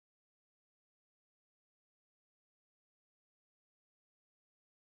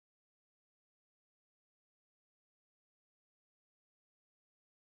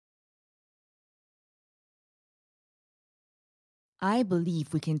I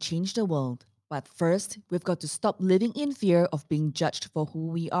believe we can change the world, but first, we've got to stop living in fear of being judged for who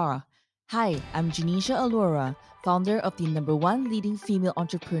we are. Hi, I'm Janisha Alora, founder of the number one leading female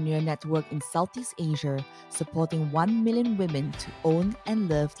entrepreneur network in Southeast Asia, supporting 1 million women to own and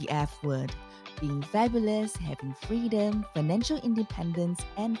love the F word, being fabulous, having freedom, financial independence,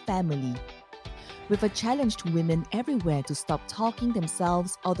 and family. With a challenge to women everywhere to stop talking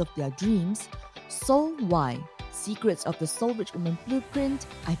themselves out of their dreams, Soul Why? Secrets of the Soul Rich Woman Blueprint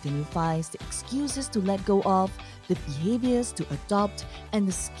identifies the excuses to let go of, the behaviors to adopt, and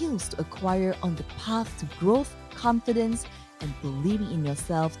the skills to acquire on the path to growth, confidence, and believing in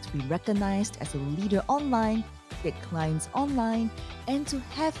yourself to be recognized as a leader online, get clients online, and to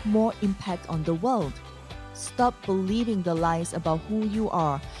have more impact on the world. Stop believing the lies about who you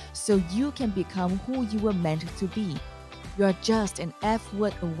are so you can become who you were meant to be. You're just an F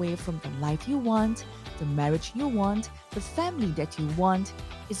word away from the life you want, the marriage you want, the family that you want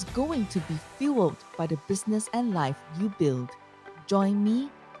is going to be fueled by the business and life you build. Join me,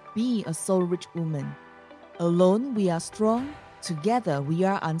 be a soul rich woman. Alone we are strong, together we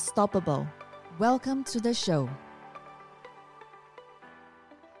are unstoppable. Welcome to the show.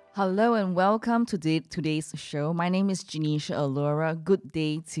 Hello and welcome to today's show. My name is Janisha Alora. Good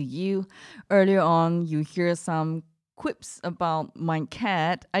day to you. Earlier on, you hear some quips about my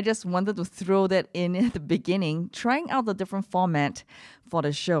cat. I just wanted to throw that in at the beginning, trying out the different format for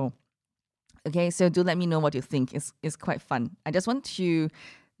the show. Okay, so do let me know what you think. It's quite fun. I just want to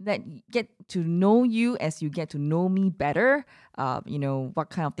get to know you as you get to know me better. What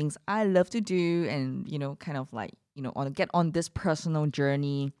kind of things I love to do, and kind of like get on this personal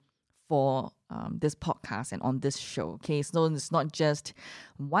journey for this podcast and on this show. Okay, so it's not just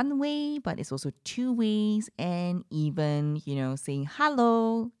one way, but it's also two ways, and even saying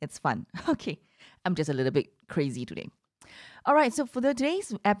hello. It's fun. Okay, I'm just a little bit crazy today. All right, so for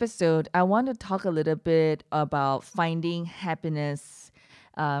today's episode, I want to talk a little bit about finding happiness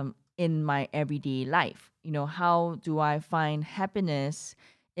in my everyday life. How do I find happiness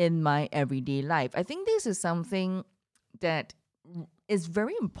in my everyday life? I think this is something that is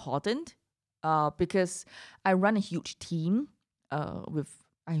very important because I run a huge team. I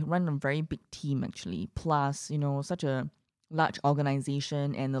run a very big team actually. Plus, such a large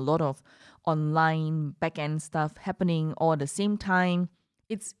organization and a lot of online back-end stuff happening all at the same time.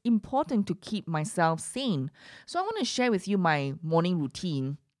 It's important to keep myself sane. So I want to share with you my morning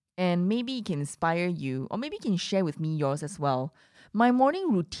routine, and maybe it can inspire you, or maybe you can share with me yours as well. My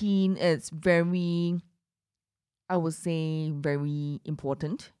morning routine is very, I would say, very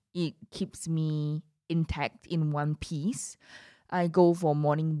important. It keeps me intact in one piece. I go for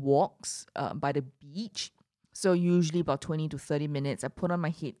morning walks by the beach. So usually about 20 to 30 minutes, I put on my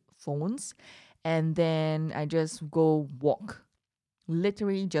headphones and then I just go walk.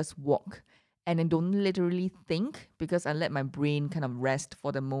 Literally just walk. And I don't literally think because I let my brain kind of rest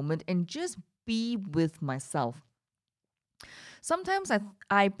for the moment and just be with myself. Sometimes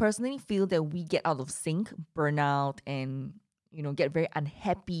I personally feel that we get out of sync, burnout, and get very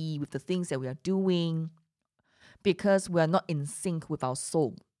unhappy with the things that we are doing because we are not in sync with our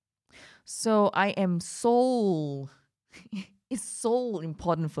soul. So I am soul. It's so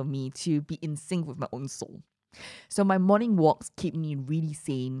important for me to be in sync with my own soul. So my morning walks keep me really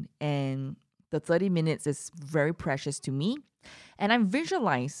sane, and the 30 minutes is very precious to me. And I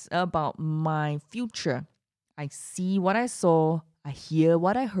visualize about my future. I see what I saw, I hear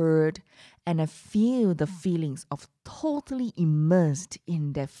what I heard, and I feel the feelings of totally immersed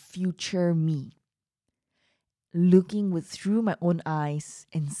in that future me. Looking through my own eyes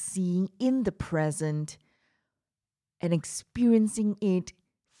and seeing in the present and experiencing it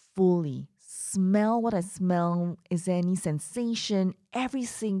fully. Smell what I smell. Is there any sensation? Every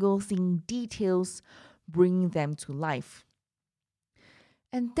single thing, details, bringing them to life.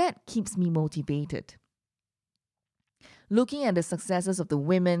 And that keeps me motivated. Looking at the successes of the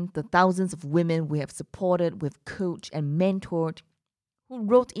women, the thousands of women we have supported, we've coached and mentored, who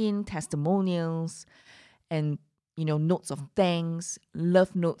wrote in testimonials and notes of thanks,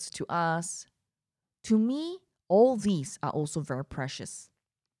 love notes to us. To me, all these are also very precious.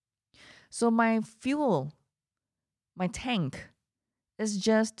 So my fuel, my tank, is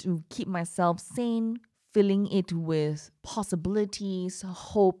just to keep myself sane, filling it with possibilities,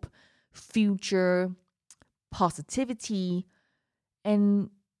 hope, future, positivity. And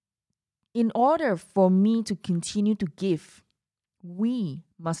in order for me to continue to give, we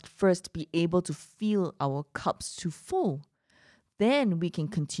must first be able to fill our cups to full. Then we can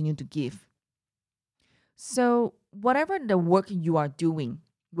continue to give. So, whatever the work you are doing,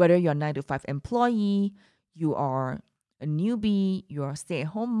 whether you're a 9 to 5 employee, you are a newbie, you're a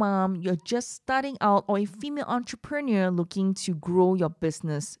stay-at-home mom, you're just starting out, or a female entrepreneur looking to grow your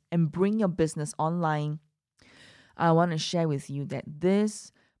business and bring your business online, I want to share with you that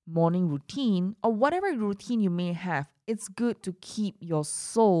this morning routine, or whatever routine you may have, it's good to keep your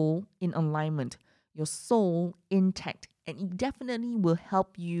soul in alignment, your soul intact, and it definitely will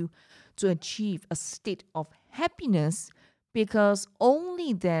help you to achieve a state of happiness, because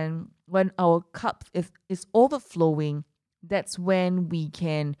only then, when our cup is overflowing, that's when we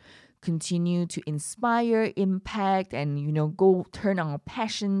can continue to inspire, impact, and go turn our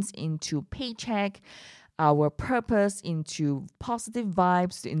passions into paycheck, our purpose into positive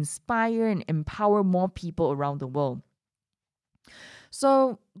vibes to inspire and empower more people around the world.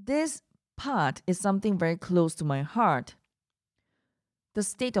 So this part is something very close to my heart. The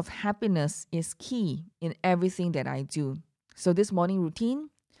state of happiness is key in everything that I do. So this morning routine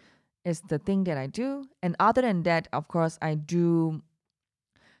is the thing that I do. And other than that, of course, I do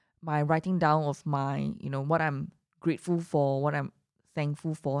my writing down of my, what I'm grateful for, what I'm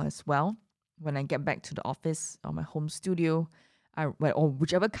thankful for as well. When I get back to the office or my home studio, or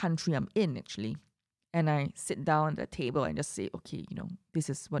whichever country I'm in actually, and I sit down at the table and just say, okay, this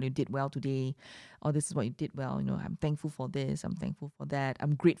is what you did well today, or this is what you did well. I'm thankful for this, I'm thankful for that,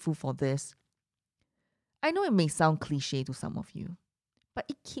 I'm grateful for this. I know it may sound cliche to some of you, but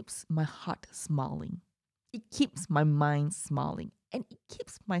it keeps my heart smiling. It keeps my mind smiling, and it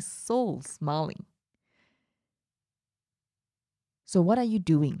keeps my soul smiling. So what are you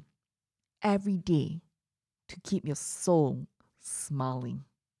doing every day to keep your soul smiling?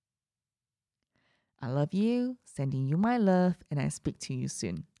 I love you, sending you my love, and I speak to you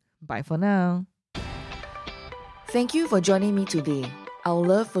soon. Bye for now. Thank you for joining me today. I'd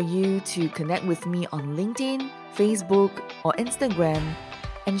love for you to connect with me on LinkedIn, Facebook, or Instagram,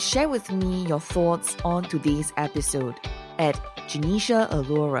 and share with me your thoughts on today's episode at Genecia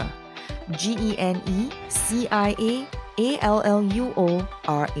Allura,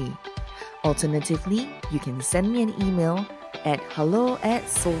 GENECIAALLUORA. Alternatively, you can send me an email at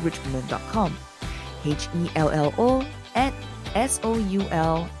hello@soulrichwoman.com,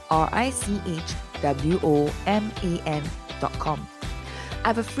 HELLO@SOULRICHWOMAN.com. I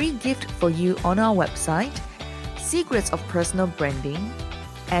have a free gift for you on our website, Secrets of Personal Branding,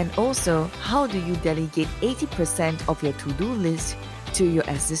 and also how do you delegate 80% of your to-do list to your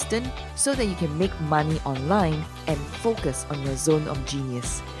assistant so that you can make money online and focus on your zone of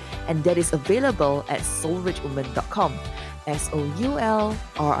genius. And that is available at soulrichwoman.com,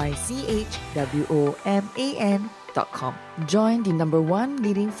 SOULRICHWOMAN.com. Join the #1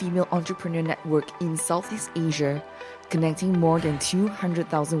 leading female entrepreneur network in Southeast Asia, connecting more than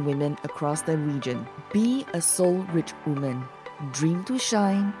 200,000 women across the region. Be a soul-rich woman. Dream to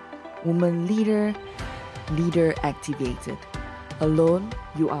shine. Woman leader. Leader activated. Alone,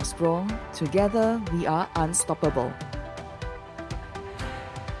 you are strong. Together, we are unstoppable.